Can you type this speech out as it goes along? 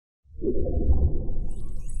Yeah,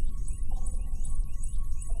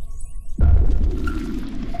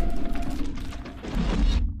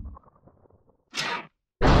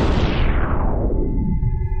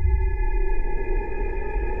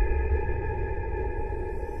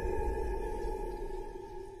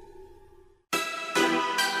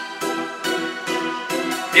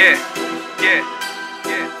 yeah,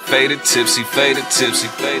 yeah. Faded tipsy, faded tipsy,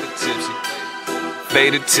 faded tipsy.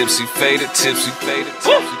 Faded tipsy, faded tipsy, faded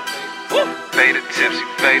tipsy. Faded tipsy,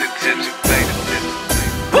 faded tipsy, faded tipsy.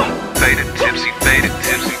 Faded tipsy, faded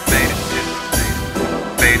tipsy, faded tipsy.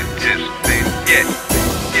 Faded tipsy, faded, yeah,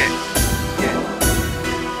 yeah,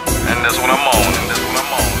 yeah. And that's what I'm on, and that's what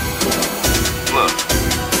I'm on. Look.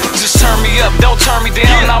 Just turn me up, don't turn me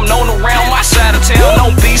down. I'm known around my side of town.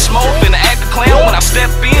 Don't be smoke, finna act the clown. When I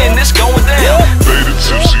step in, it's going down. Faded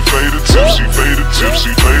tipsy, faded tipsy, faded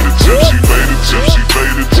tipsy, faded tipsy, faded tipsy,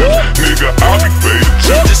 faded tipsy. Nigga, I'll be faded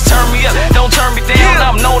tipsy. Just turn me up, don't turn me down.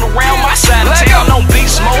 I'm known around my side of town. Don't be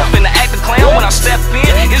smoke, finna act the clown. When I step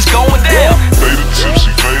in, it's going down. Faded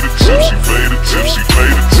tipsy, faded tipsy, faded tipsy,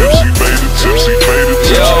 faded tipsy, faded tipsy, faded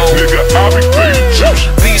tipsy. Nigga, I'll be faded tipsy.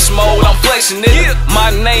 Beast mode, I'm flexing it.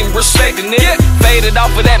 My name respecting it. Faded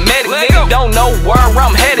off of that medic, nigga. Don't know where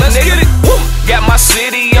I'm headed, nigga. Got my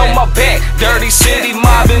city on my back, dirty city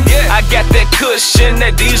mobbing. I got that cushion,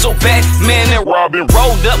 that diesel back, man, and robbing.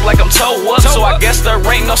 Rolled up like I'm toe up, so I guess there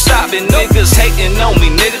ain't no stopping. Niggas hating on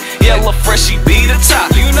me, nigga. Yellow Freshie be the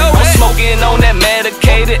top. You know I'm smoking on that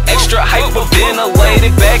medicated, extra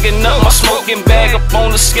hyperventilated, bagging up my smoking bag up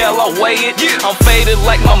on the scale. I weigh it. I'm faded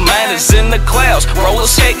like my mind is in the clouds. Roller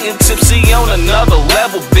skating, tipsy on another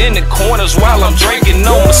level. Bending corners while I'm drinking,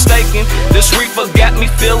 no mistaken. This reefer got me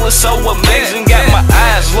feeling so amazing. Got my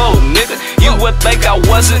eyes low, nigga. You would think I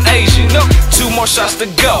wasn't Asian. 2 more shots to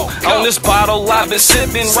go. On this bottle I've been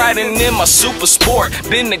sipping, riding in my super sport.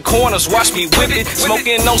 Bending corners, watch me whip it.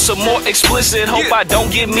 Smoking on some more explicit. Hope I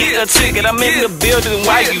don't give me a ticket. I'm in the building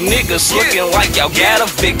while you niggas looking like y'all got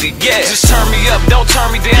evicted. Yeah, just turn me up, don't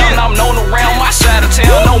turn me down. I'm known around my side of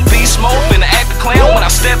town. Don't be smoke, finna act the clown. When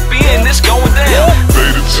I step in, it's going down.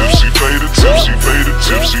 Faded tipsy, faded tipsy, faded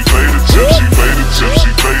tipsy, faded tipsy, faded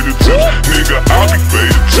tipsy, faded tipsy. Nigga, I'll be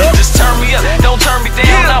faded tipsy. Just turn me up, don't turn me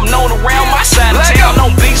down. I'm known around my side of town.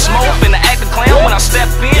 Don't be smoke, finna act the clown. When I step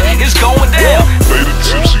in, it's going down. Faded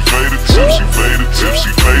tipsy, faded tipsy, faded tipsy,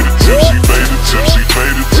 faded tipsy, faded tipsy,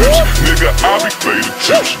 faded tipsy. Nigga, I'll be faded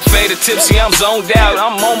tipsy. Faded tipsy, I'm zoned out.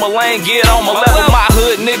 I'm on my lane, get on my level. My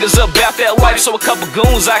hood niggas about that life, so a couple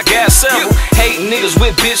goons I got several. Hating niggas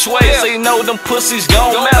with bitch ways, so you know them pussies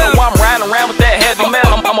gon' metal. I'm riding around with that heavy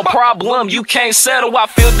metal. I'm a problem, you can't settle. I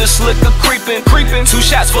feel this liquor creeping. 2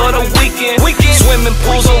 shots for the weekend. Swimming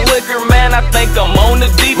pools of liquor, man, I think I'm on the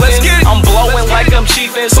deep end. I'm blowing like I'm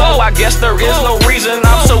chiefin', so I guess there is no reason.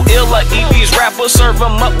 I'm so ill, I eat these rappers, serve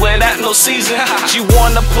them up without no season. She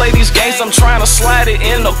wanna play these games, I'm trying to slide it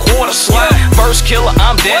in the quarter slot. Verse killer,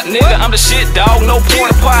 I'm that nigga, I'm the shit dog, no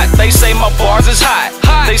porta pot. They say my bars is hot,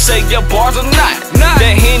 they say your bars are not.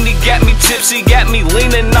 That Henny got me tipsy, got me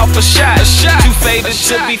leaning off a shot. Too faded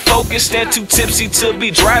to be focused and too tipsy to be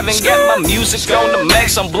driving. Got my music on the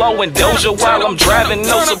max, I'm blowing Doja while I'm driving.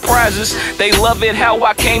 No surprises, they love it how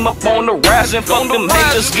I came up on the rise. And fuck them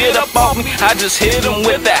haters, get up off me, I just hit them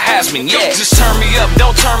with that Hasman. Yeah, just turn me up,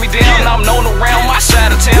 don't turn me down. I'm known around my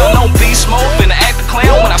side of town. Don't be smoke, finna act the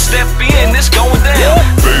clown. When I step in, it's going down.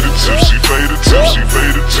 Faded tipsy, faded tipsy,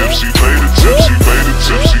 faded tipsy, faded tipsy, faded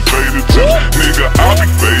tipsy, faded tipsy. Nigga, I'll be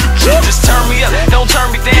faded tipsy. Just turn me up, don't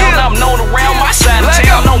turn me down. I'm known around my side of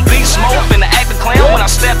town. Don't be smoke, finna act the clown. When I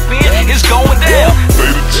step in, it's going down.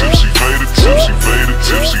 Faded tipsy, faded tipsy, faded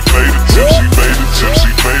tipsy, faded tipsy, faded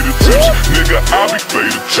tipsy, faded tipsy. Nigga, I'll be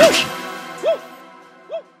faded tipsy.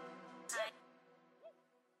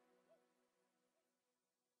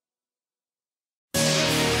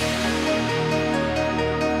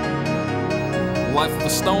 Life of a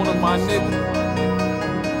stoner, my nigga.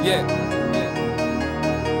 Yeah.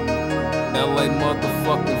 LA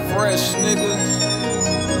motherfucking fresh, nigga.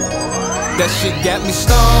 That shit got me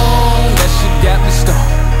stoned. That shit got me stoned.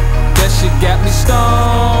 That shit got me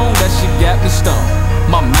stoned. That shit got me stoned.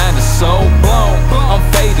 My mind is so blown. I'm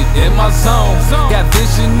faded in my zone. Got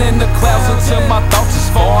vision in the clouds until my thoughts is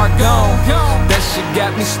far gone. That shit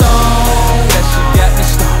got me stoned. That shit got me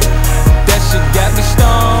stoned. That shit got me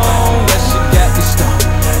stoned. That shit got me stoned.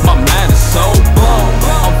 My mind is so blown.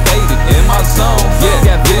 I'm faded in my zone.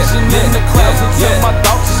 Got vision in the clouds until my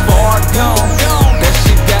thoughts is far gone. That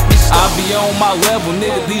shit got me stoned. I be on my level,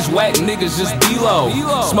 nigga. These whack niggas just be like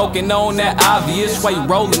D-Lo. Smoking on that obvious while you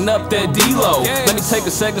rolling up that D-Lo. Let me take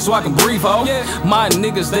a second so I can breathe, ho. My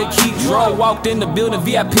niggas, they keep draw. Walked in the building,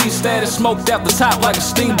 VIP status, smoked out the top like a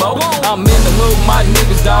steamboat. I'm in the hood, my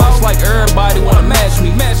niggas, dog. It's like everybody wanna match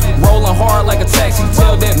me. Rolling hard like a taxi.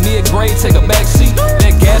 Tell that mid-grade, take a back seat.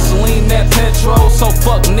 That gasoline, that petrol. So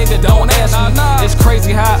fuck nigga, don't ask me. It's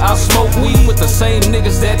crazy how I smoke weed with the same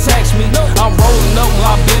niggas that tax me. I'm rolling up when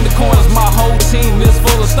I bend the corners. My whole team is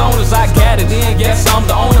full of stoners. I got it in, guess I'm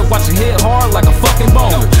the owner. Watch it hit hard like a fucking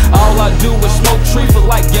boner. All I do is smoke treafer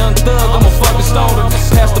like Young Thug. I'm a fucking stoner.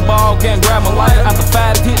 Pass the ball, can't grab my lighter. After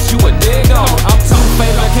 5 hits, you a dead goner. I'm too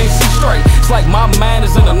faded, I can't see straight. It's like my mind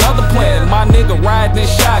is in another planet. My nigga riding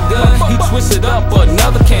shotgun, he twisted up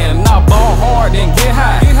another can. And I ball hard and get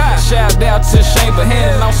high. Shout out to Shane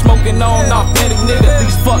Behan, I'm smoking on authentic nigga.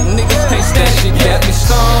 These fuck niggas can't stand. That shit got me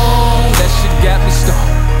stoned. That shit got me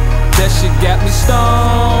stoned. That shit got me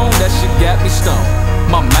stoned. That shit got me stoned.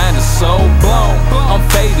 My mind is so blown. I'm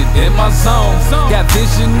faded in my zone. Got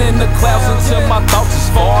vision in the clouds until my thoughts is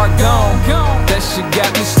far gone. That shit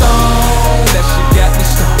got me stoned.